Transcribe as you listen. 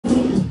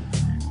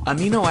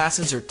Amino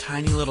acids are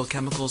tiny little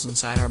chemicals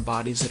inside our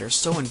bodies that are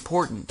so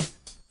important.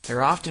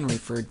 They're often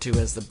referred to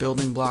as the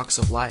building blocks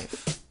of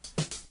life.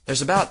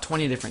 There's about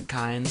 20 different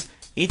kinds,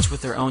 each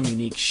with their own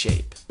unique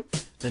shape.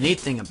 The neat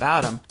thing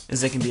about them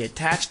is they can be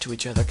attached to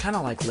each other kind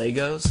of like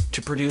Legos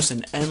to produce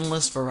an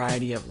endless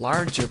variety of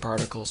larger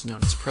particles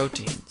known as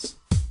proteins.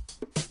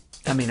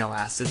 Amino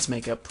acids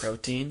make up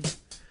proteins.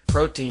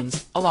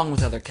 Proteins, along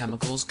with other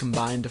chemicals,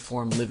 combine to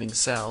form living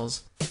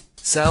cells.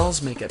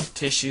 Cells make up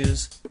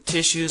tissues.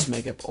 Tissues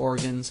make up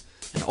organs.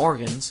 And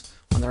organs,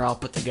 when they're all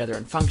put together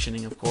and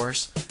functioning, of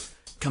course,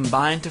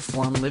 combine to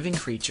form living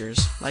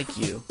creatures like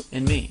you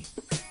and me.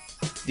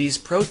 These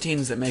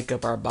proteins that make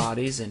up our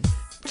bodies, and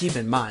keep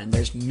in mind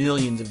there's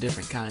millions of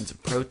different kinds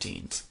of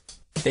proteins,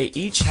 they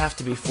each have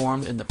to be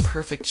formed in the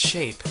perfect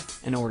shape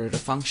in order to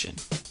function.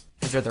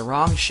 If they're the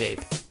wrong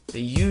shape, they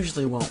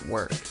usually won't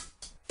work.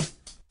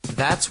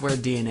 That's where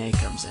DNA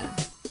comes in.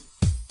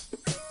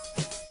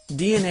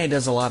 DNA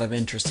does a lot of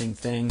interesting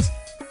things,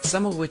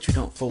 some of which we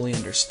don't fully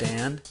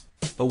understand,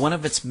 but one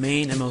of its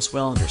main and most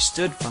well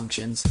understood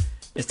functions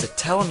is to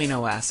tell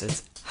amino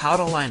acids how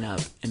to line up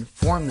and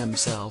form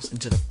themselves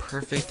into the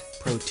perfect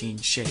protein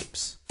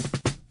shapes.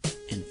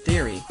 In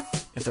theory,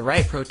 if the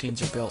right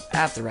proteins are built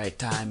at the right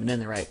time and in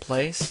the right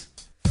place,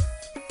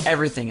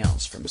 everything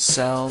else from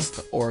cells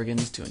to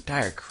organs to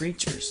entire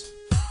creatures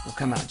will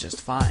come out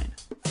just fine.